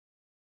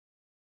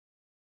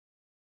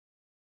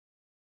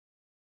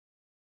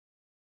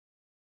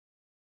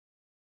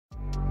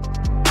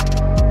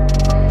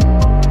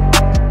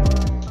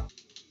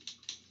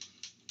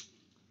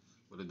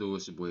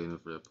it's your boy in the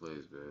fair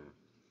place, man.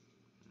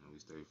 You know, we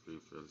stay free,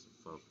 fearless, and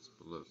focused.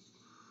 But look,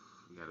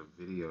 we got a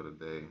video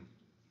today.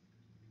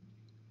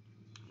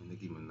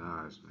 Nicki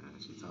Minaj, man,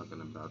 she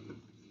talking about the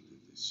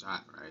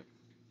shot, right?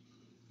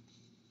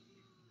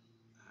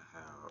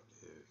 How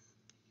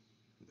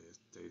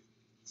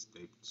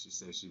if she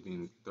said she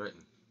being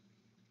threatened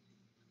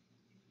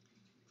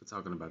for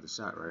talking about the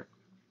shot, right?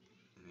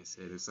 And they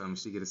said if something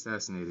she get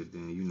assassinated,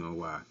 then you know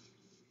why.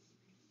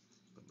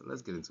 But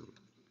let's get into it.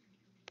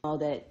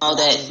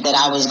 That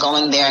I was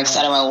going there,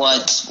 etc.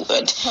 Anyway,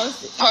 but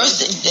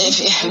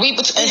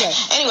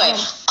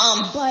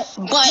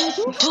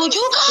do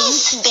you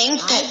guys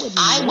think that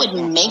I would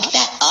make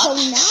that up?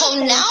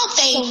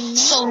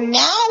 So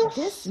now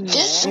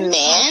this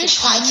man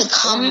tried to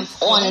come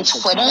on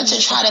Twitter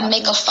to try to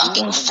make a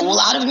fucking fool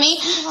out of me.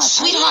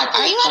 Sweetheart,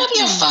 are you out of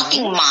your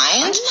fucking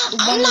mind?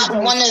 I'm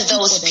not one of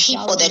those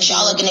people that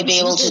y'all are gonna be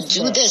able to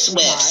do this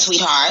with,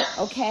 sweetheart.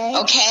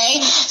 Okay?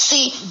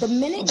 See, the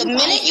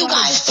minute you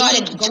guys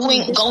started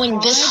going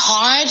this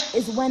hard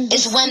is when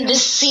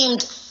this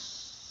seemed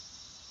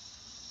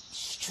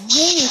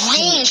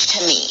strange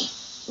to me.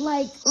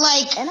 And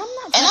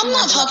I'm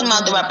not talking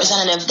about the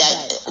representative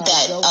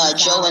that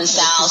Joe and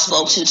Sal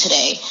spoke to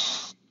today.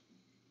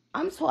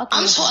 I'm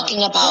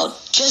talking about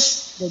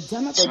just the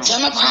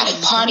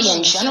Democratic Party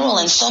in general,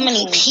 and so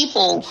many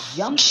people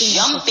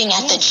jumping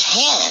at the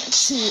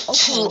chance to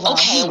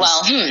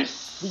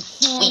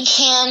we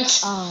can't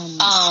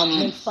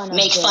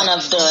make fun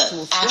of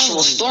the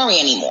actual story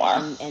anymore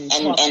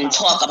and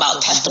talk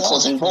about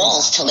testicles and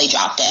balls till they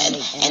drop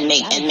dead and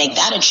make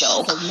that a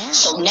joke.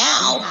 So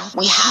now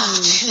we have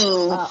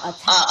to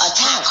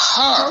attack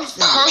her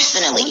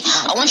personally.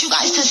 I want you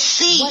guys to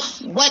see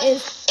what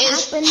is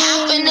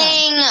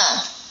happening.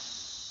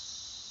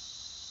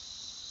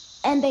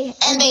 And they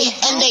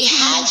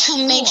had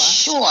to make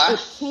sure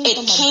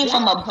it came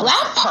from a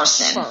black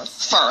person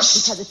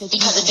first,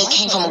 because if it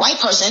came from a white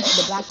person,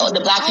 the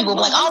black people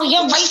were like, oh,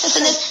 you're racist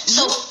in this.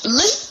 So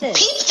let's peep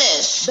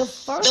this. The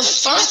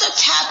first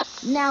attack.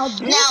 Now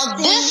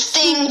this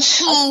thing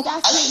to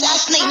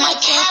assassinate my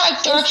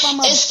character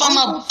is from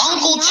a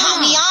Uncle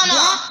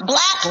Tamiana,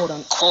 quote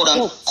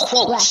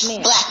unquote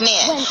black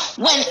man.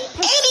 When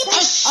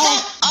 80%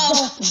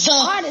 of the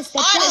artists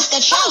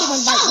that y'all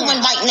following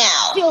right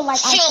now feel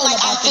like I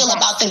feel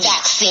about the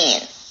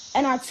vaccine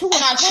and are too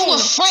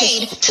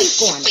afraid to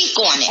speak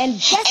on it. And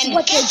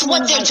guess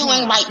what they're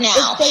doing right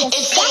now? If they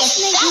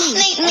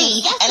assassinate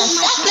me and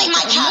assassinate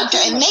my character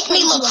and make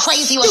me look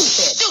crazy or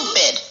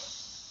stupid,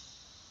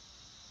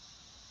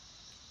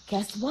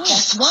 guess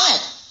what?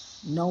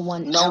 No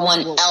one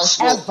else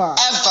will ever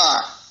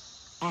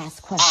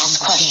ask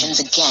questions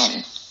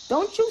again.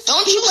 Don't you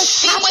see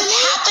what's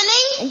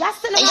happening? And y'all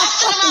sitting around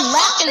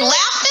fucking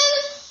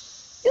laughing?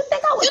 You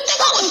think I would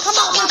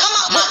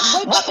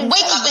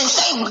wake up and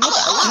say, I'm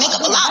gonna make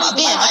up a lie about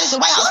being invited to the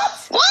White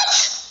House? What?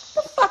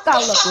 The fuck I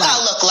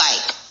look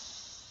like?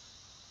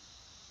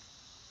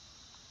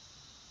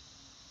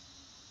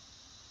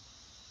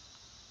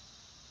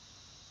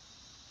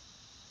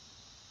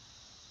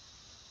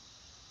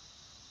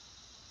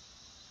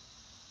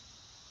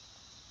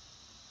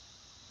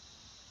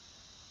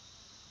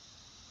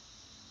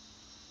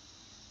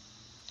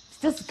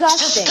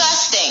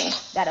 Disgusting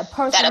that a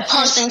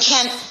person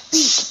can't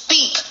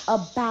speak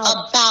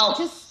about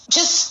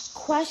just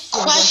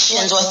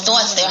questions or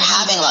thoughts they're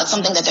having about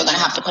something that they're going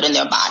to have to put in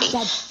their body.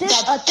 That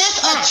this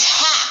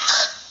attack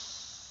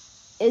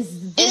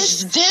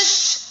is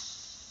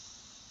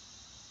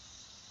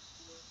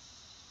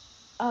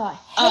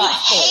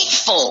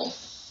hateful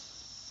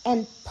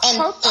and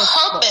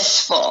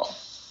purposeful.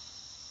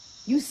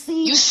 You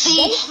see,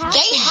 they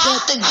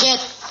have to get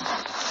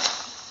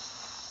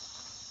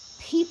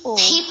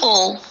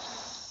people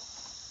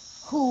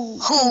who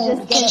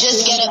can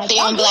just get up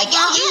there and be like,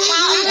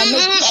 and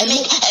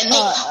make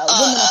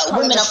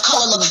women of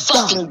color look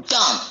fucking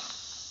dumb.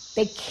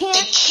 They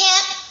can't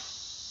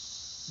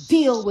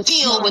deal with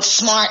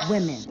smart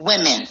women.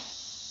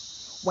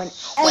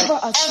 Whenever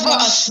a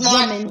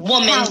smart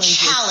woman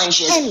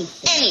challenges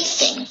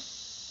anything,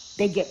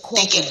 they get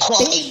called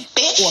a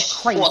bitch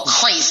or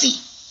crazy.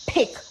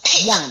 Pick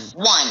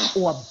one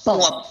or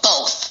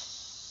both.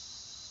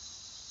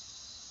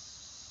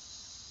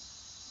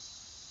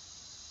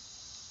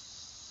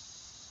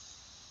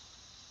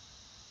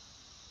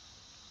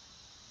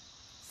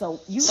 So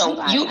you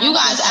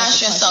guys ask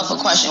yourself a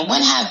question.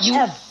 When have you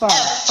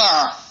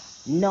ever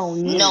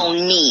known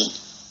me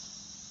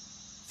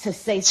to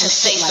say some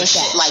shit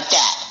like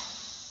that?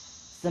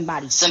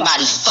 Somebody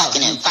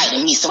fucking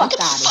invited me, so get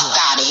the fuck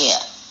out of here.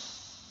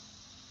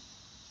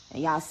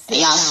 And y'all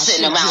sitting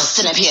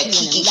up here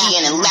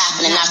kiki-kikiing and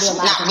laughing and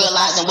not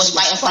realizing what's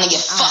right in front of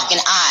your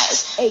fucking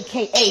eyes.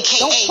 AKA,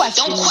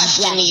 don't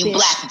question me, you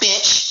black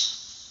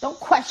bitch. Don't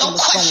question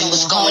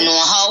what's going on,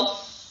 ho.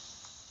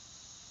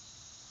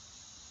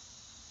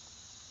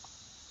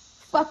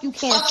 Fuck, you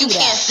can't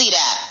see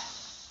that.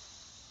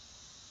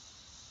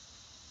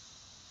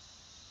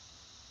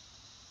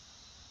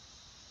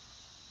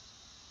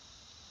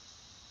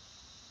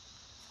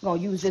 It's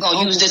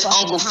gonna use this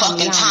Uncle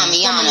fucking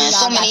Tamiana. And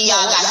so many of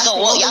y'all got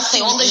y'all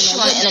say all this shit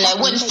on the internet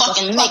wouldn't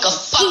fucking make a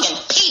fucking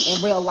peep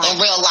in real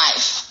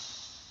life.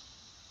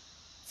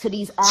 To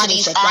these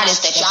artists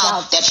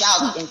that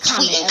y'all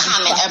tweet and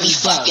comment every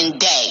fucking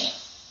day.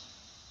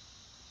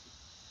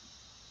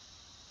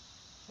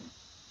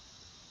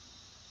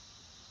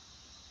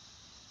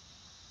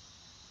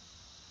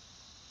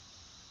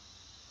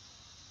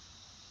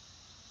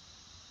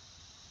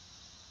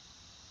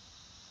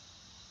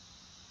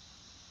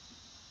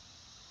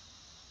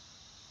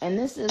 And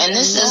this is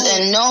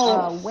in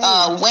no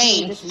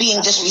way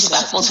being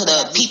disrespectful to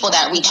the people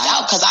that reached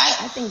out, because I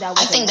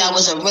think that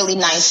was a really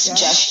nice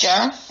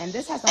gesture, and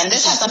this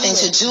has something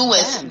to do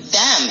with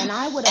them. And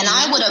I would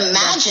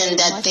imagine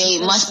that they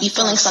must be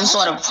feeling some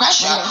sort of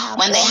pressure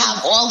when they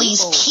have all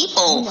these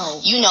people,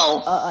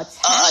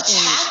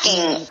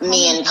 attacking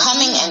me and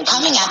coming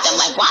at them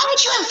like, why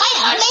would you invite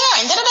her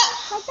there? And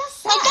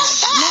like that's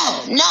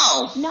sad.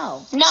 No.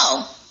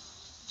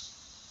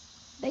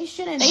 They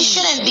shouldn't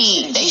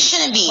be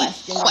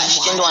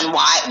questioned on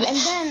why.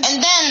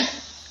 And then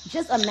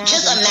just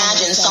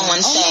imagine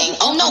someone saying,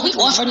 "Oh no, we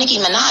offer Nicki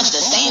Minaj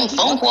the same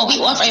phone call we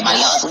offer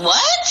everybody else."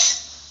 What?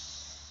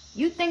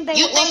 You think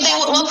they would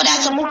offer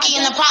that to Mookie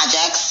in the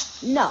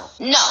projects? No.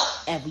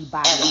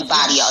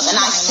 Everybody else. And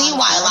I see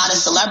why a lot of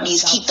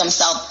celebrities keep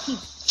themselves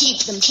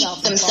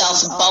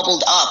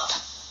bubbled up.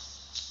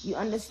 You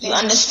You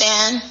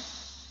understand?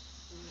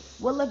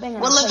 We're living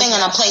in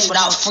a place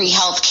without free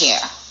health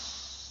care.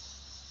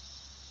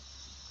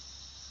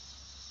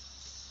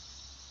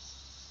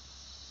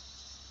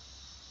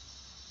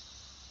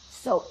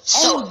 So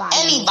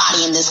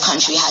anybody in this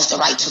country has the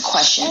right to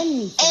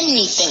question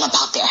anything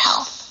about their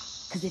health.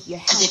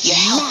 Because if your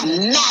health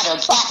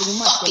mattered that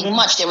fucking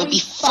much, there would be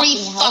free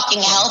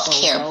fucking health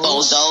care,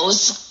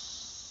 bozos.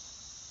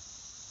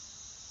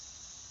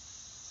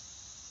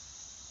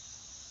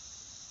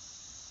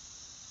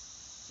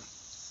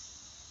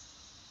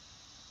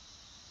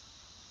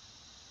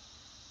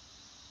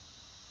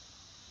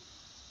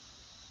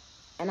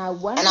 And I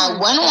went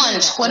on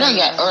Twitter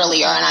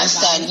earlier and I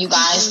said, you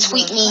guys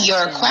tweet me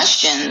your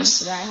questions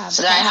so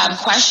that I have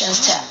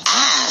questions to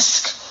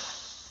ask.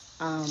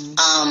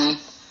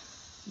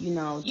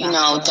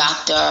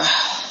 Dr.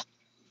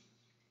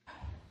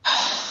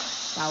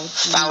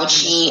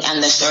 Fauci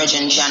and the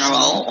Surgeon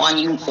General on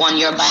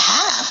your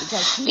behalf,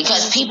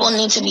 because people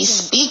need to be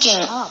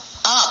speaking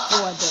up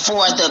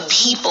for the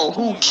people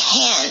who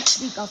can't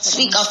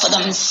speak up for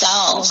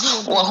themselves,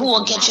 or who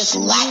will get just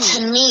laughed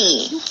to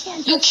me.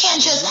 You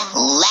can't just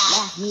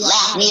laugh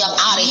me up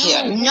out of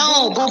here.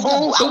 No,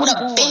 boo-boo, I would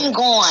have been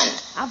gone.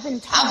 I've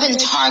been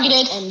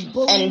targeted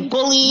and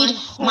bullied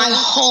my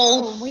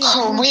whole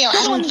career.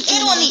 I don't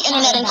get on the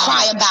internet and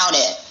cry about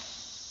it.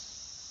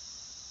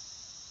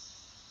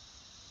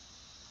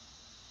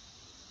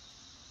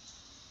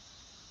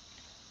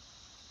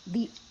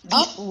 The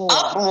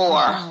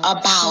uproar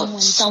about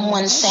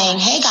someone saying,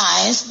 hey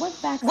guys, what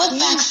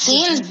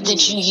vaccines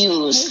did you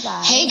use?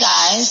 Hey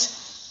guys,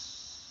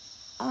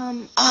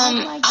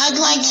 I'd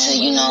like to,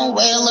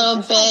 wait a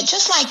little bit,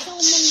 just like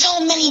so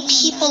many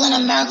people in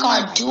America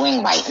are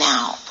doing right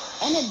now.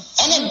 And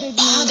it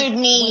bothered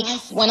me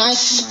when I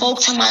spoke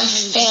to my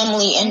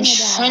family in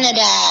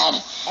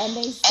Trinidad, and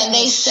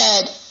they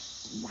said,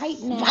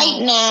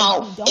 right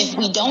now, if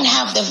we don't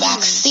have the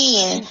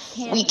vaccine,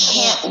 we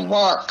can't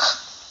work.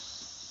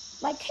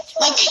 Did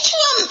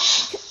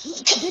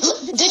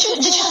you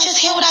just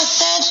hear what I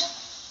said?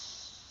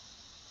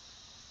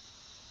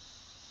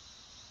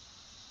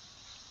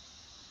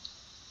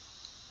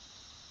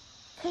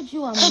 Could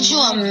you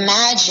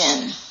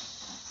imagine?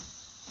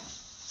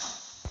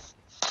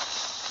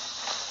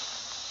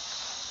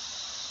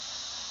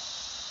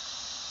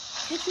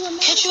 Could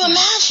you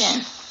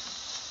imagine?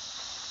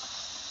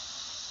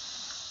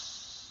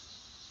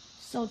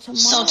 So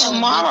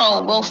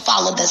tomorrow we'll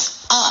follow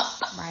this up.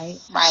 Right.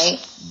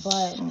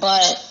 But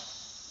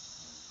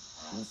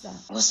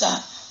what's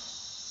that?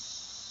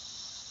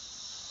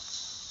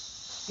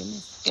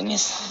 Give me a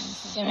second.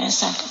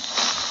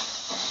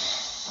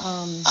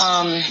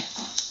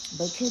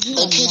 But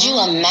could you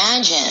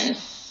imagine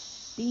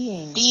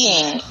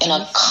being in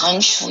a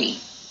country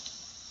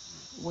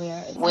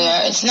where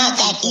it's not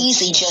that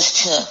easy just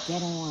to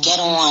get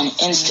on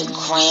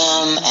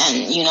Instagram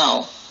and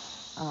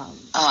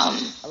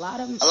a lot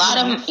of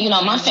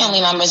my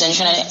family members in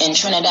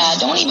Trinidad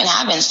don't even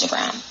have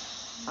Instagram.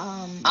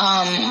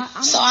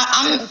 So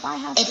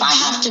if I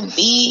have to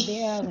be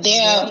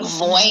their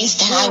voice,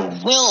 then I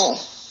will.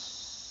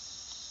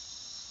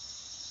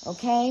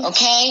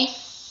 Okay?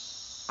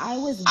 I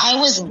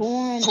was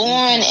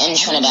born in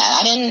Trinidad.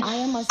 I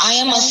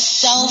am a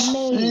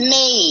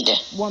self-made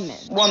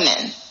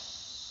woman.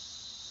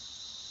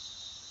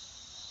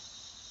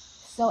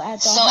 So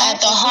at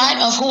the heart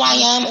of who I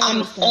am,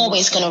 I'm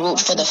always going to root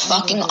for the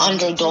fucking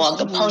underdog,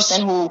 the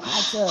person who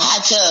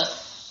had to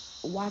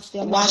watch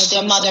their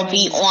mother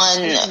be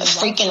on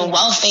freaking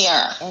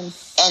welfare and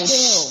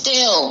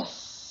still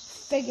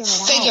figure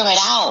it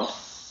out.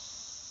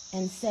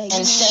 and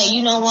say,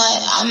 you know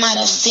what, I might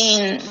have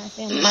seen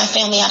my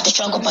family have to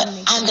struggle, but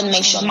I'm going to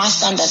make sure my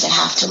son doesn't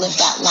have to live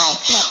that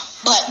life.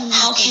 But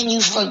how can you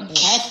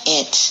forget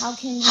it?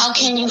 How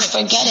can you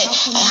forget it?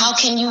 And how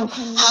can you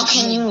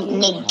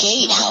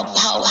negate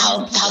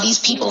how these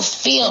people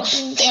feel?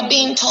 They're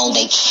being told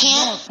they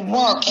can't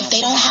work if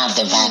they don't have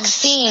the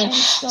vaccine.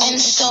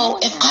 And so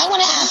if I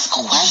want to ask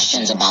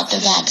questions about the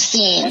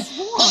vaccine,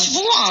 what's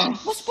wrong?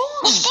 What's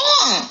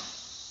wrong?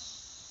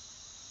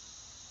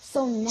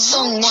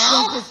 So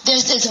now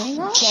there's this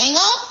gang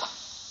up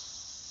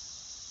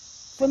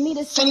for me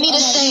to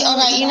say, all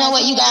right, you know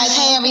what, you guys,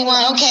 hey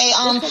everyone, okay,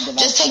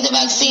 just take the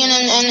vaccine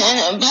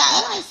and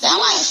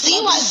now I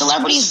see why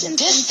celebrities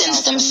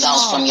distance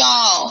themselves from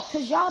y'all,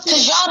 cause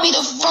y'all be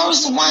the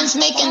first ones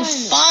making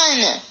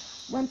fun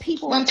when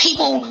people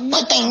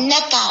put their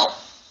neck out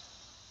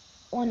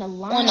on the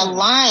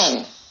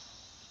line.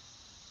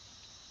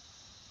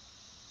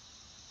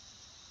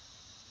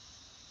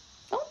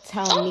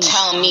 Don't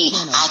tell me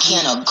I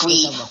can't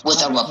agree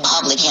with a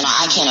Republican, or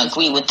I can't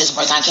agree with this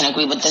person, I can't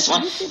agree with this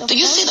one. Do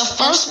you see the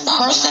first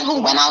person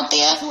who went out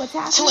there to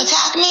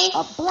attack me?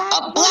 A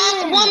black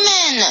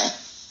woman.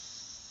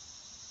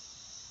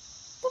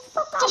 The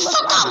fuck I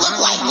look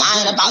like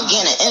lying about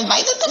getting an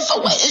invite?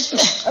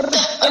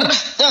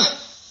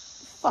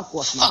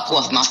 Fuck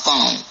off my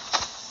phone.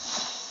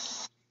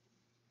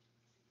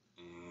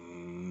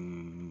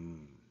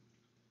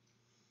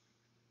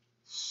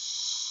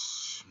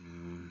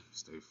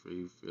 Stay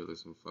free,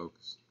 fearless, and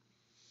focused.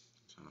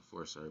 I'm trying to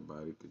force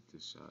everybody to get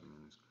this shot,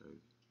 man. It's crazy.